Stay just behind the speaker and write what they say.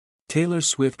Taylor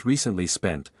Swift recently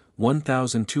spent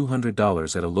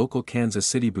 $1,200 at a local Kansas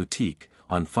City boutique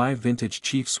on 5 vintage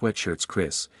Chiefs sweatshirts.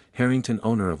 Chris Harrington,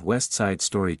 owner of West Side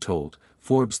Story, told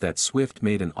Forbes that Swift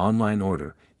made an online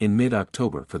order in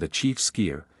mid-October for the Chiefs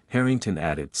skier. Harrington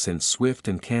added, since Swift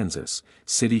and Kansas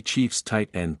City Chiefs tight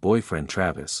end boyfriend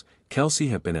Travis Kelce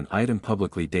have been an item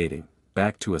publicly dating,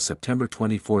 back to a September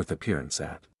 24 appearance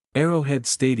at Arrowhead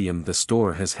Stadium, the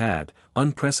store has had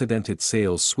unprecedented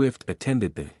sales. Swift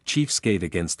attended the Chiefs game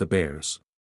against the Bears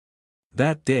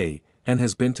that day, and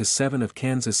has been to 7 of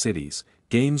Kansas City's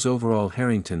games overall.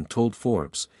 Harrington told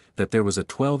Forbes that there was a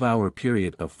 12-hour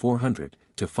period of 400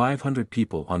 to 500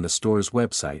 people on the store's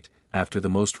website after the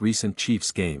most recent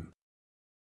Chiefs game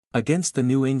against the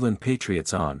New England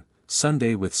Patriots on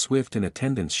Sunday. With Swift in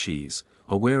attendance, she's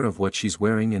aware of what she's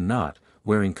wearing and not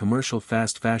wearing commercial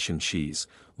fast fashion. She's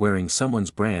wearing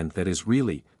someone's brand that is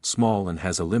really small and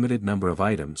has a limited number of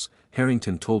items.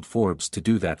 Harrington told Forbes to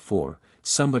do that for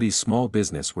somebody's small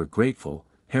business. We're grateful.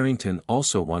 Harrington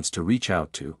also wants to reach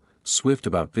out to Swift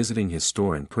about visiting his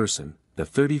store in person. The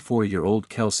 34-year-old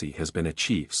Kelce has been a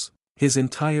Chiefs his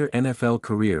entire NFL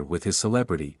career, with his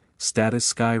celebrity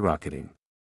status skyrocketing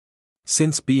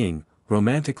since being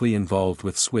romantically involved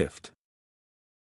with Swift.